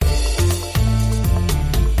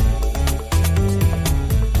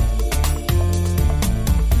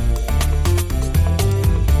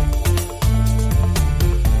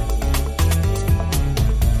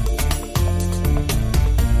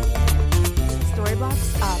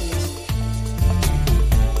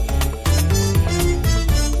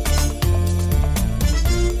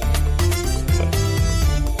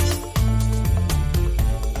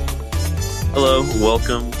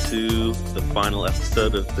Welcome to the final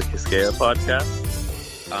episode of the Quisqueya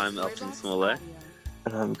podcast. I'm Elton Smollett.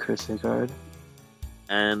 And I'm Chris Higard.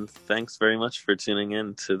 And thanks very much for tuning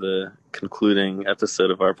in to the concluding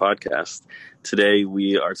episode of our podcast. Today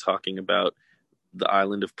we are talking about the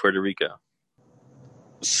island of Puerto Rico.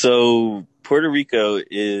 So Puerto Rico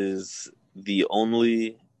is the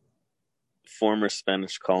only former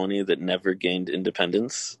Spanish colony that never gained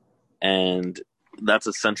independence. And that's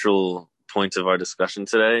a central point of our discussion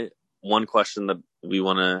today. One question that we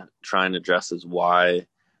want to try and address is why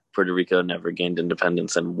Puerto Rico never gained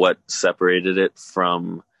independence and what separated it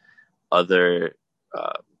from other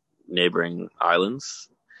neighboring islands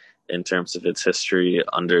in terms of its history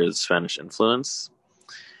under Spanish influence.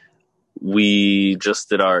 We just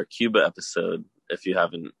did our Cuba episode. If you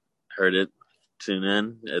haven't heard it, tune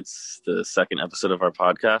in. It's the second episode of our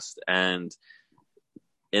podcast. And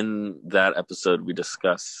in that episode, we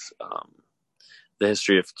discuss the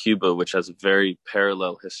history of Cuba, which has a very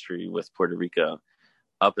parallel history with Puerto Rico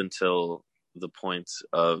up until the point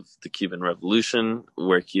of the Cuban Revolution,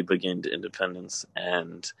 where Cuba gained independence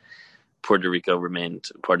and Puerto Rico remained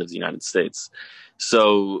part of the United States.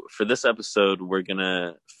 So for this episode, we're going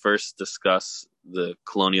to first discuss the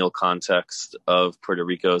colonial context of Puerto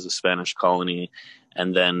Rico as a Spanish colony,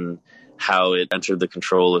 and then how it entered the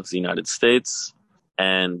control of the United States,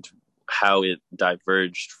 and how it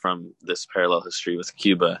diverged from this parallel history with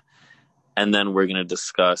Cuba. And then we're going to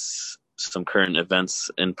discuss some current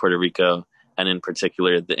events in Puerto Rico, and in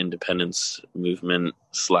particular, the independence movement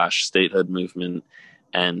 / statehood movement,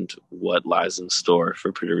 and what lies in store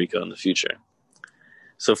for Puerto Rico in the future.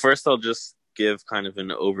 So first, I'll just give kind of an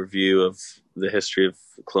overview of the history of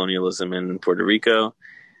colonialism in Puerto Rico.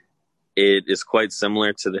 It is quite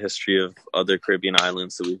similar to the history of other Caribbean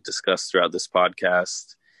islands that we've discussed throughout this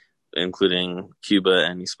podcast, including Cuba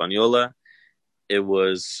and Hispaniola. It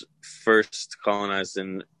was first colonized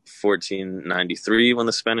in 1493 when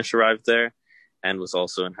the Spanish arrived there, and was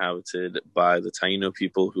also inhabited by the Taino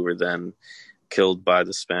people, who were then killed by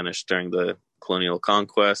the Spanish during the colonial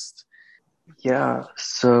conquest. Yeah,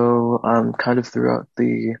 so kind of throughout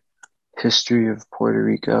the history of Puerto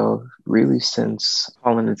Rico, really since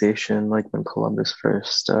colonization, like when Columbus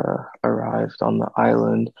first arrived on the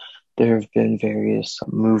island, there have been various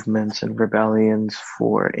movements and rebellions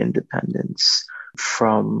for independence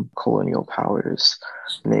from colonial powers,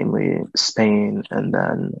 namely Spain, and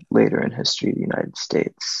then later in history, the United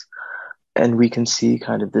States. And we can see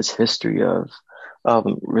kind of this history of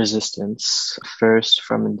resistance, first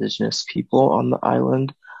from indigenous people on the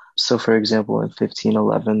island. So, for example, in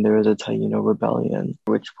 1511, there was a Taino rebellion,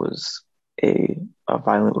 which was a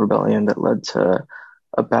violent rebellion that led to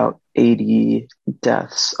about 80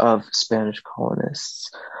 deaths of Spanish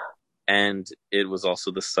colonists. And it was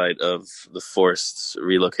also the site of the forced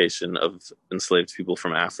relocation of enslaved people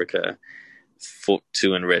from Africa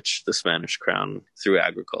to enrich the Spanish crown through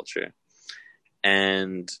agriculture.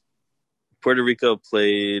 And Puerto Rico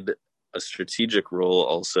played a strategic role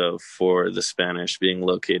also for the Spanish, being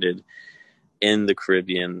located in the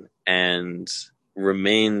Caribbean, and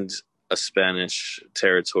remained a Spanish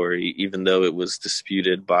territory, even though it was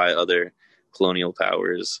disputed by other colonial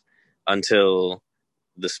powers, until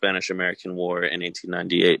the Spanish-American War in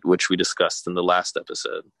 1898, which we discussed in the last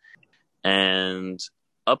episode. And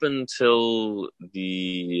up until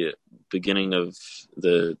the beginning of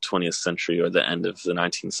the 20th century, or the end of the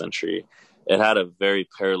 19th century, it had a very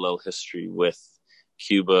parallel history with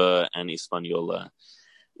Cuba and Hispaniola.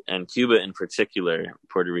 And Cuba in particular,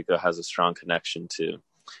 Puerto Rico has a strong connection to.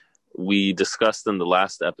 We discussed in the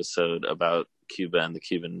last episode about Cuba and the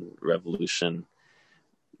Cuban Revolution,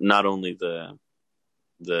 not only the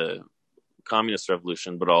Communist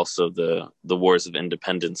Revolution, but also the wars of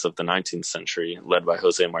independence of the 19th century, led by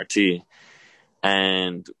Jose Marti.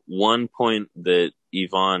 And one point that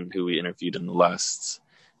Yvonne, who we interviewed in the last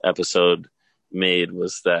episode, made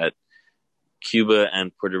was that Cuba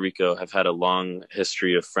and Puerto Rico have had a long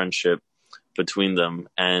history of friendship between them.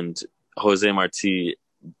 And Jose Marti,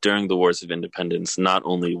 during the wars of independence, not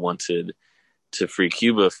only wanted to free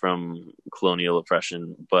Cuba from colonial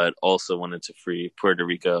oppression, but also wanted to free Puerto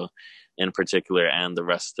Rico in particular, and the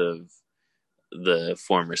rest of the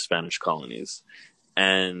former Spanish colonies.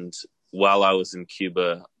 And while I was in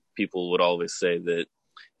Cuba, people would always say that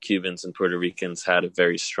Cubans and Puerto Ricans had a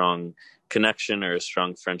very strong connection, or a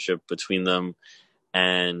strong friendship between them.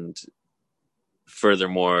 And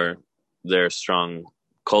furthermore, there are strong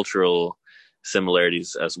cultural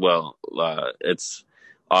similarities as well. It's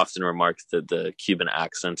often remarked that the Cuban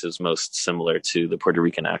accent is most similar to the Puerto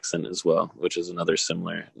Rican accent as well, which is another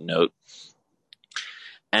similar note.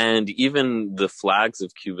 And even the flags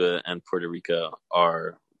of Cuba and Puerto Rico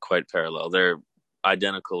are quite parallel. They're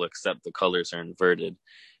identical, except the colors are inverted,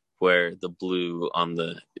 where the blue on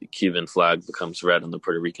the Cuban flag becomes red on the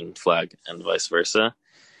Puerto Rican flag, and vice versa.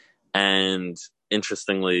 And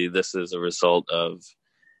interestingly, this is a result of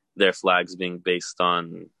their flags being based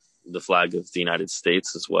on the flag of the United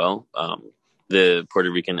States as well. The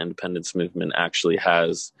Puerto Rican independence movement actually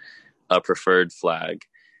has a preferred flag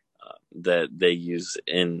that they use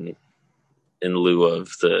in lieu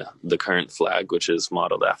of the current flag, which is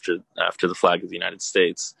modeled after the flag of the United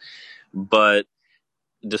States. But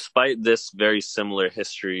despite this very similar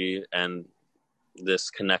history and this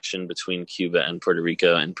connection between Cuba and Puerto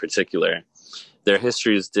Rico in particular, their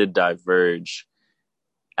histories did diverge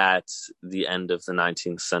at the end of the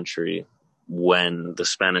 19th century, when the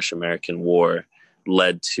Spanish-American War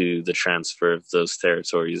led to the transfer of those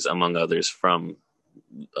territories, among others, from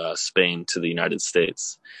Spain to the United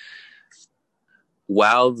States.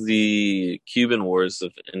 While the Cuban Wars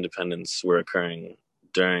of Independence were occurring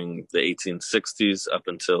during the 1860s up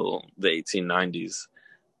until the 1890s,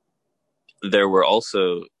 there were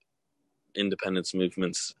also independence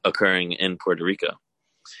movements occurring in Puerto Rico.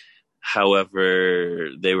 However,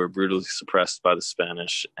 they were brutally suppressed by the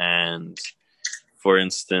Spanish. And for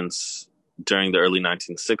instance, during the early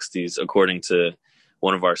 1960s, according to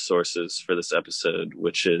one of our sources for this episode,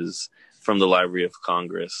 which is from the Library of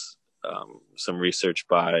Congress, some research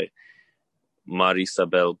by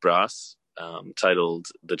Marisabel Bras, titled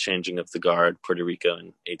The Changing of the Guard, Puerto Rico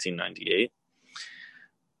in 1898.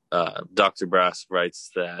 Dr. Bras writes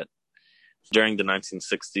that during the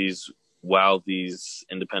 1960s, while these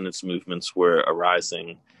independence movements were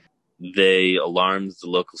arising, they alarmed the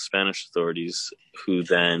local Spanish authorities, who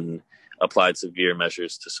then applied severe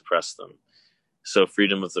measures to suppress them. So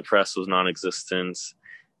freedom of the press was non-existent,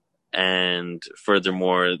 and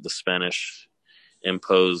furthermore, the Spanish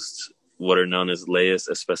imposed what are known as leyes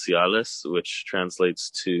especiales, which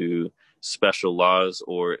translates to special laws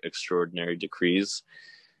or extraordinary decrees,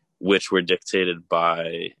 which were dictated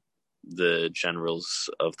by the generals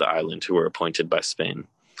of the island who were appointed by Spain.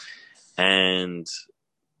 And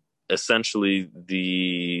essentially,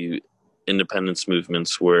 the independence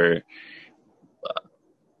movements were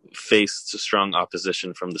faced strong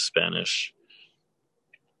opposition from the Spanish,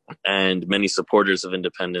 and many supporters of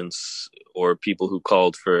independence or people who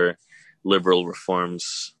called for liberal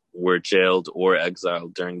reforms were jailed or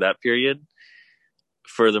exiled during that period.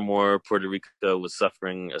 Furthermore, Puerto Rico was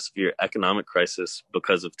suffering a severe economic crisis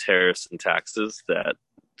because of tariffs and taxes that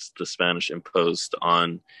the Spanish imposed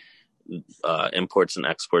on imports and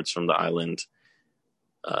exports from the island.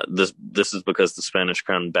 This is because the Spanish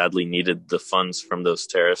crown badly needed the funds from those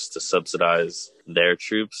tariffs to subsidize their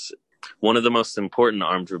troops. One of the most important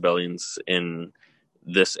armed rebellions in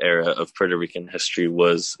this era of Puerto Rican history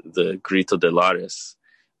was the Grito de Lares,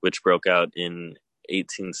 which broke out in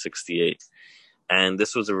 1868. And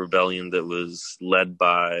this was a rebellion that was led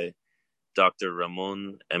by Dr.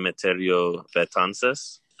 Ramon Emeterio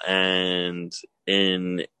Betances. And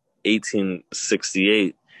in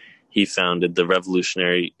 1868, he founded the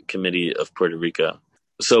Revolutionary Committee of Puerto Rico.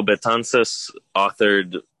 So Betances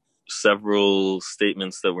authored several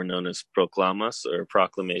statements that were known as proclamas or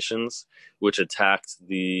proclamations, which attacked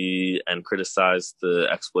and criticized the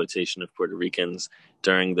exploitation of Puerto Ricans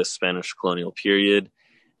during the Spanish colonial period.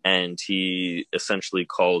 And he essentially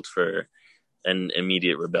called for an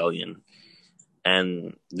immediate rebellion.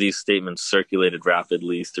 And these statements circulated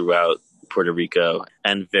rapidly throughout Puerto Rico,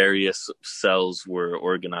 and various cells were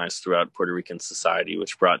organized throughout Puerto Rican society,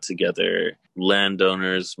 which brought together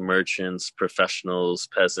landowners, merchants, professionals,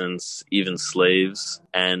 peasants, even slaves.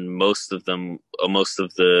 And most of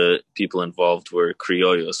the people involved were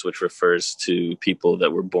criollos, which refers to people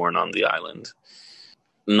that were born on the island.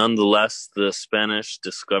 Nonetheless, the Spanish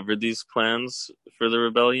discovered these plans for the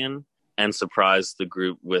rebellion and surprised the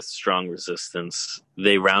group with strong resistance.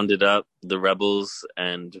 They rounded up the rebels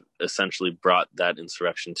and essentially brought that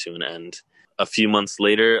insurrection to an end. A few months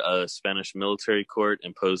later, a Spanish military court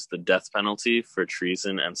imposed the death penalty for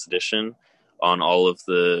treason and sedition on all of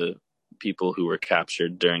the people who were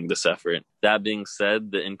captured during this effort. That being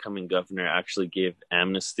said, the incoming governor actually gave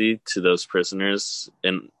amnesty to those prisoners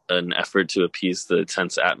in an effort to appease the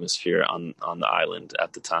tense atmosphere on the island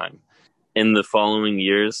at the time. In the following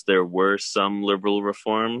years, there were some liberal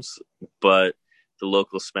reforms, but the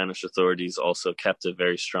local Spanish authorities also kept a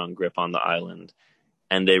very strong grip on the island,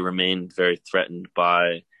 and they remained very threatened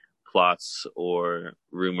by plots or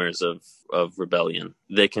rumors of rebellion.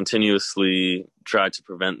 They continuously tried to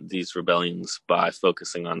prevent these rebellions by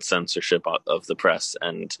focusing on censorship of the press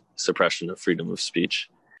and suppression of freedom of speech.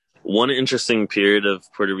 One interesting period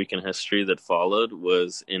of Puerto Rican history that followed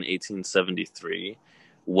was in 1873,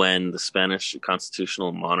 when the Spanish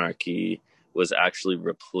constitutional monarchy was actually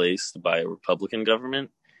replaced by a republican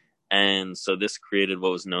government. And so this created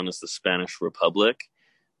what was known as the Spanish Republic,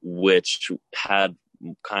 which had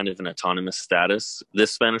kind of an autonomous status.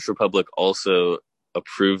 This Spanish Republic also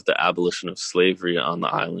approved the abolition of slavery on the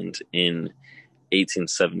island in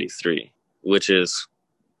 1873, which is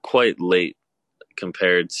quite late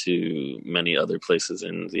compared to many other places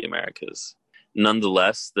in the Americas.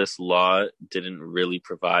 Nonetheless, this law didn't really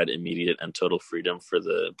provide immediate and total freedom for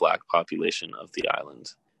the Black population of the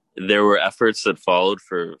island. There were efforts that followed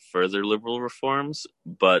for further liberal reforms,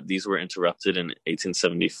 but these were interrupted in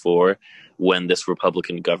 1874 when this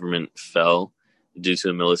Republican government fell due to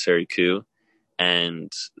a military coup,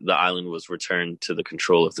 and the island was returned to the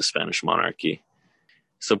control of the Spanish monarchy.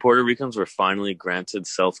 So Puerto Ricans were finally granted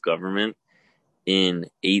self-government in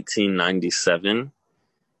 1897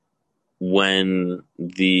 when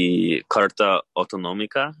the Carta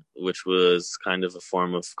Autonómica, which was kind of a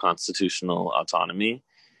form of constitutional autonomy,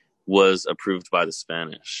 was approved by the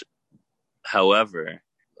Spanish. However,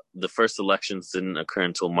 the first elections didn't occur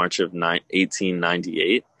until March of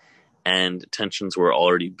 1898, and tensions were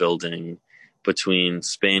already building between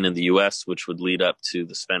Spain and the US, which would lead up to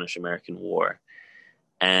the Spanish-American War.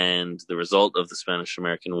 And the result of the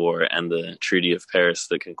Spanish-American War and the Treaty of Paris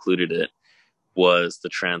that concluded it was the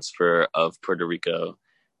transfer of Puerto Rico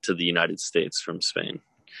to the United States from Spain.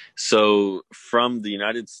 So from the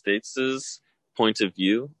United States' point of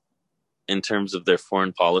view, in terms of their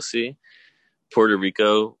foreign policy, Puerto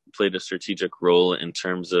Rico played a strategic role in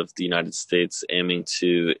terms of the United States aiming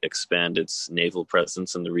to expand its naval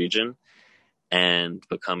presence in the region and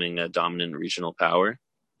becoming a dominant regional power.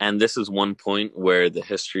 And this is one point where the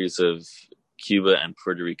histories of Cuba and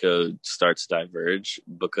Puerto Rico start to diverge,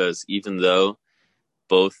 because even though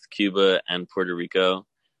both Cuba and Puerto Rico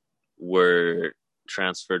were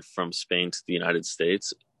transferred from Spain to the United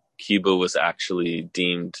States, Cuba was actually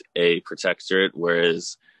deemed a protectorate,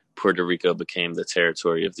 whereas Puerto Rico became the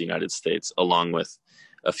territory of the United States, along with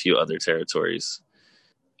a few other territories.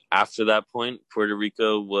 After that point, Puerto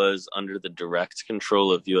Rico was under the direct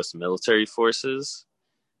control of U.S. military forces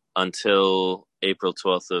until April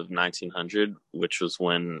 12th of 1900, which was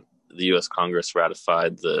when the U.S. Congress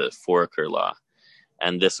ratified the Foraker Law.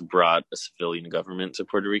 And this brought a civilian government to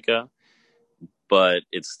Puerto Rico, but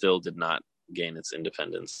it still did not gain its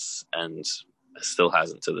independence and still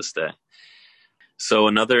hasn't to this day. So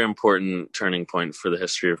another important turning point for the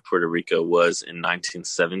history of Puerto Rico was in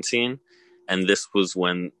 1917, and this was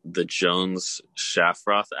when the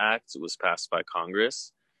Jones-Shafroth Act was passed by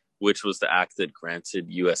Congress, which was the act that granted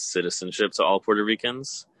U.S. citizenship to all Puerto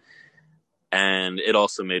Ricans. And it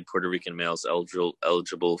also made Puerto Rican males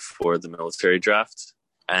eligible for the military draft.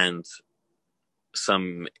 And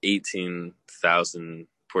some 18,000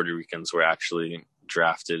 Puerto Ricans were actually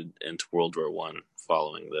drafted into World War I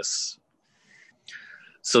following this.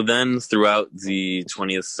 So then throughout the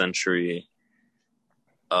 20th century,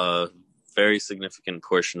 a very significant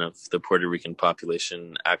portion of the Puerto Rican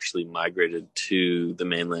population actually migrated to the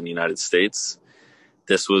mainland United States.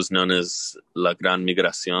 This was known as La Gran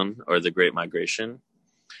Migración, or the Great Migration.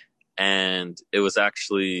 And it was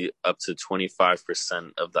actually up to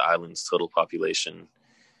 25% of the island's total population,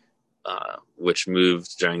 which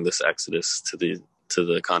moved during this exodus to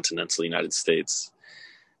the continental United States.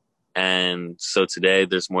 And so today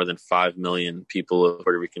there's more than 5 million people of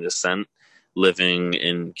Puerto Rican descent living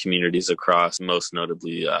in communities across, most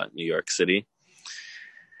notably New York City.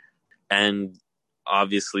 And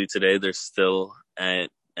obviously today there's still an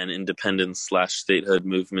independence/statehood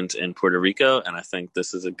movement in Puerto Rico, and I think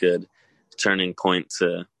this is a good turning point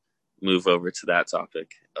to move over to that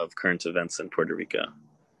topic of current events in Puerto Rico.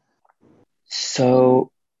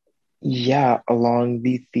 So, yeah, along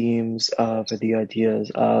the themes of the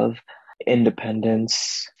ideas of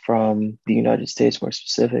independence from the United States, more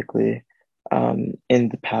specifically, in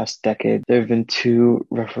the past decade, there have been two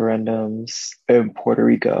referendums in Puerto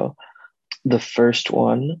Rico. The first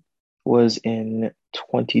one was in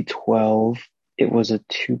 2012. It was a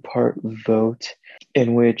two-part vote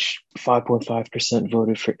in which 5.5%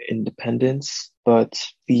 voted for independence, but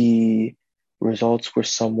the results were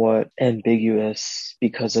somewhat ambiguous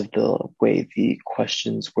because of the way the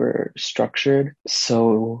questions were structured.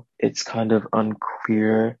 So it's kind of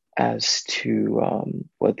unclear as to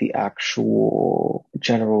what the actual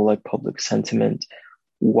general public sentiment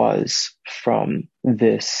was from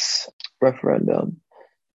this referendum.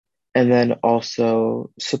 And then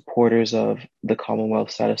also supporters of the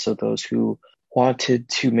Commonwealth status, so those who wanted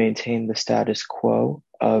to maintain the status quo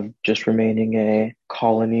of just remaining a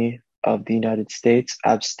colony of the United States,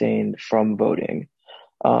 abstained from voting.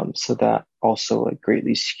 So that also like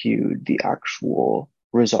greatly skewed the actual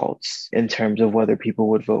results in terms of whether people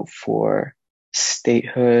would vote for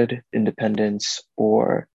statehood, independence,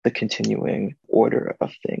 or the continuing order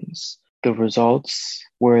of things. The results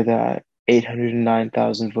were that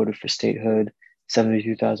 809,000 voted for statehood,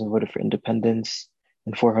 72,000 voted for independence,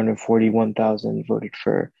 and 441,000 voted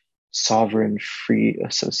for sovereign free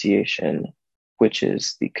association, which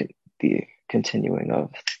is the continuing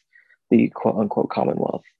of the quote unquote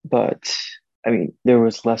Commonwealth. But I mean, there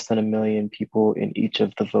was less than 1 million people in each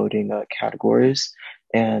of the voting categories,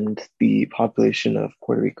 and the population of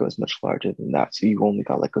Puerto Rico is much larger than that. So you only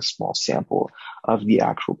got like a small sample of the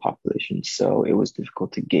actual population. So it was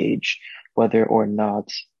difficult to gauge whether or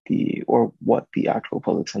not or what the actual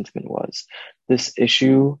public sentiment was. This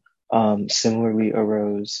issue similarly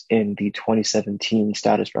arose in the 2017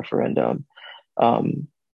 status referendum, um,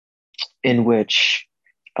 in which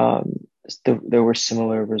um, there were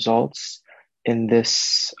similar results in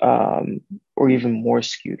this, or even more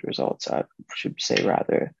skewed results, I should say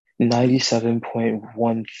rather.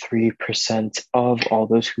 97.13% of all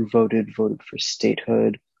those who voted for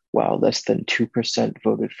statehood, while less than 2%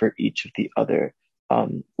 voted for each of the other,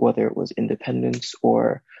 whether it was independence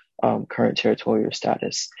or current territorial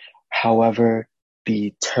status. However,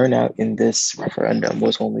 the turnout in this referendum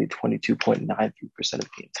was only 22.93% of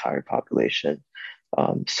the entire population.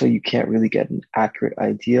 So you can't really get an accurate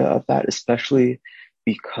idea of that, especially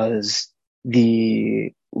because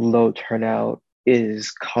the low turnout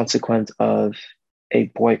is consequent of a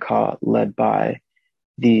boycott led by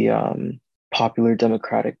the Popular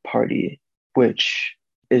Democratic Party, which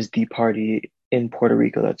is the party in Puerto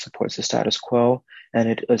Rico that supports the status quo, and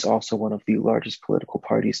it is also one of the largest political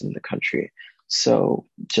parties in the country. So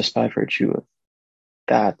just by virtue of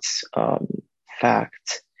that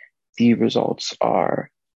fact, the results are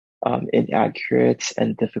inaccurate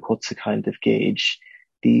and difficult to kind of gauge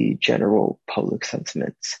the general public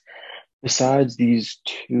sentiment. Besides these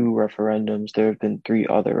two referendums, there have been 3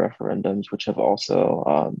 other referendums which have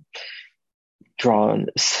also drawn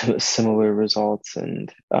similar results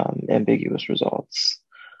and ambiguous results.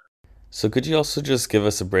 So could you also just give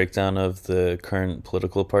us a breakdown of the current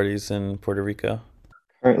political parties in Puerto Rico?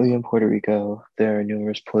 Currently in Puerto Rico, there are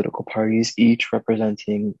numerous political parties, each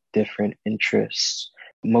representing different interests,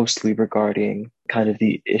 mostly regarding kind of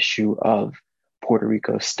the issue of Puerto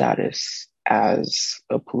Rico's status as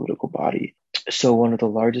a political body. So one of the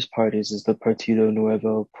largest parties is the Partido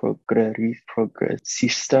Nuevo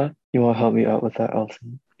Progresista. You want to help me out with that,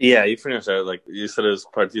 Elton? Yeah, you finished out. Like you said, it was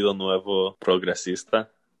Partido Nuevo Progresista.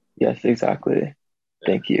 Yes, exactly.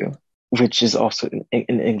 Thank you. Which is also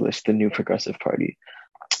in English, the New Progressive Party,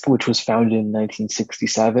 which was founded in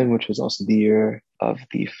 1967, which was also the year of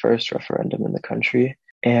the first referendum in the country.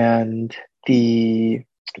 And the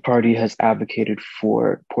party has advocated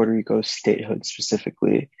for Puerto Rico's statehood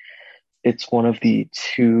specifically. It's one of the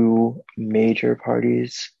 2 major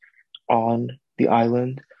parties on the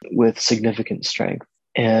island with significant strength.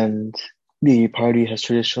 And the party has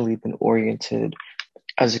traditionally been oriented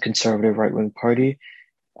as a conservative right-wing party,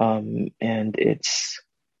 and it's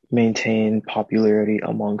maintained popularity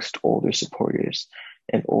amongst older supporters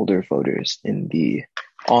and older voters on the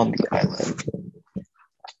island.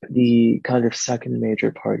 The kind of second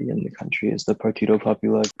major party in the country is the Partido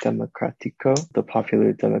Popular Democrático, the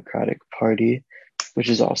Popular Democratic Party, which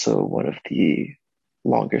is also one of the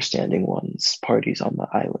longer standing parties on the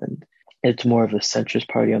island. It's more of a centrist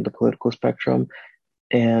party on the political spectrum,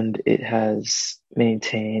 and it has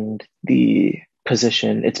maintained the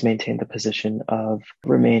position of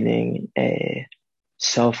remaining a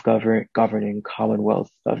self-governing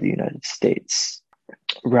Commonwealth of the United States,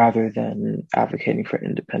 rather than advocating for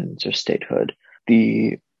independence or statehood.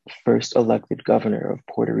 The first elected governor of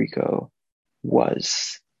Puerto Rico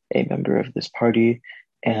was a member of this party,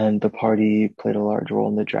 and the party played a large role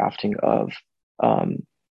in the drafting of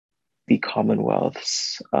the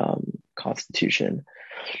Commonwealth's constitution.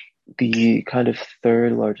 The kind of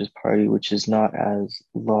third largest party, which is not as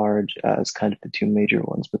large as kind of the 2 major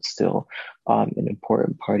ones, but still an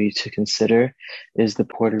important party to consider, is the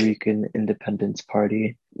Puerto Rican Independence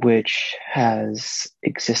Party, which has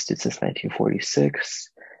existed since 1946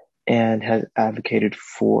 and has advocated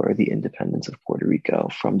for the independence of Puerto Rico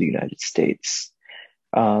from the United States.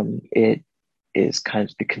 It is kind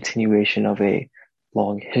of the continuation of a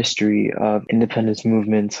long history of independence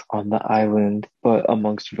movements on the island, but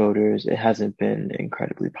amongst voters, it hasn't been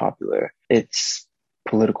incredibly popular. Its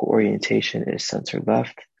political orientation is center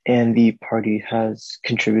left, And the party has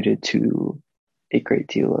contributed to a great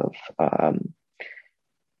deal of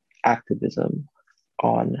activism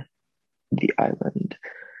on the island.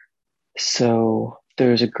 So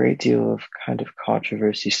there's a great deal of kind of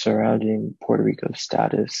controversy surrounding Puerto Rico's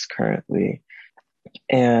status currently,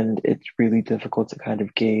 and it's really difficult to kind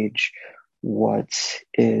of gauge what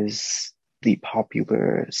is the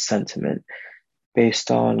popular sentiment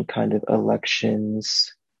based on kind of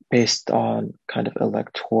elections, based on kind of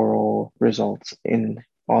electoral results in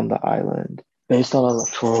on the island. Based on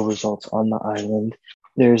electoral results on the island,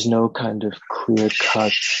 there's no kind of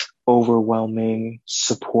clear-cut, overwhelming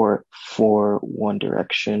support for one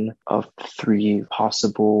direction of three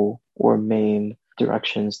possible or main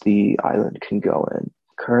directions the island can go in.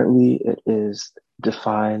 Currently, it is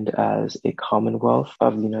defined as a Commonwealth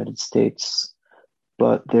of the United States,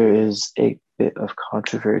 but there is a bit of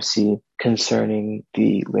controversy concerning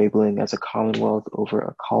the labeling as a Commonwealth over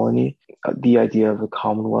a colony. The idea of a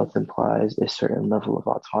Commonwealth implies a certain level of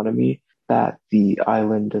autonomy that the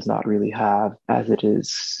island does not really have, as it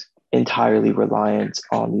is entirely reliant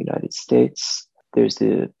on the United States. There's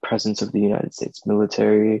the presence of the United States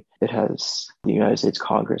military. The United States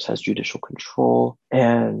Congress has judicial control,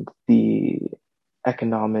 and the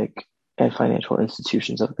economic and financial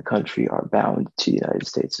institutions of the country are bound to the United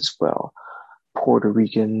States as well. Puerto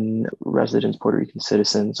Rican residents, Puerto Rican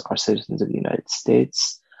citizens are citizens of the United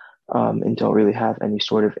States, and don't really have any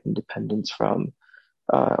sort of independence from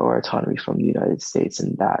or autonomy from the United States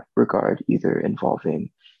in that regard, either involving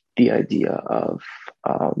the idea of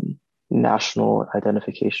national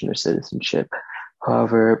identification or citizenship.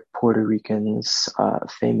 However, Puerto Ricans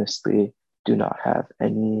famously do not have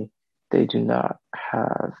any, they're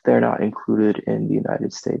not included in the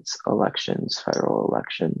United States elections, federal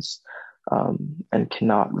elections, and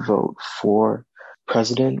cannot vote for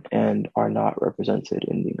president and are not represented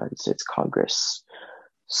in the United States Congress.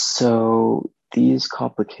 So these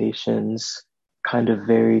complications kind of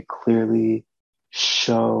very clearly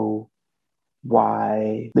show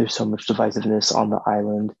why there's so much divisiveness on the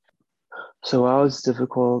island. So while it's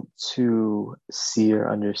difficult to see or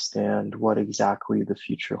understand what exactly the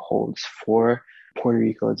future holds for Puerto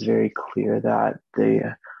Rico, it's very clear that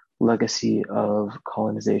the legacy of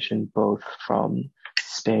colonization, both from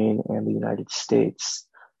Spain and the United States,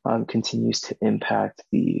 continues to impact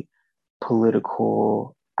the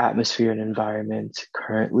political atmosphere and environment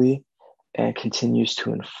currently, and continues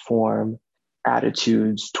to inform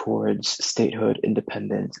attitudes towards statehood,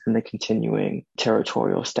 independence, and the continuing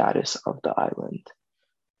territorial status of the island.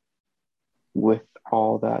 With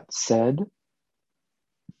all that said,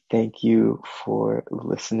 thank you for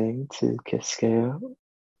listening to Quisqueya.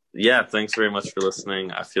 Yeah, thanks very much for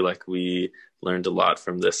listening. I feel like we learned a lot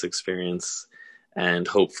from this experience and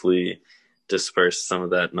hopefully disperse some of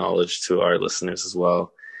that knowledge to our listeners as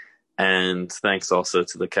well. And thanks also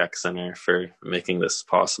to the Keck Center for making this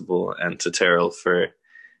possible, and to Terrell for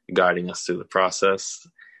guiding us through the process.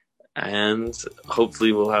 And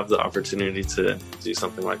hopefully we'll have the opportunity to do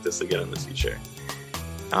something like this again in the future.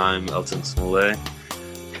 I'm Elton Smollett.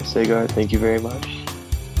 Segar, thank you very much.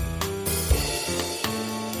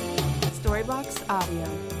 Storybox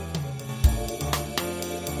Audio.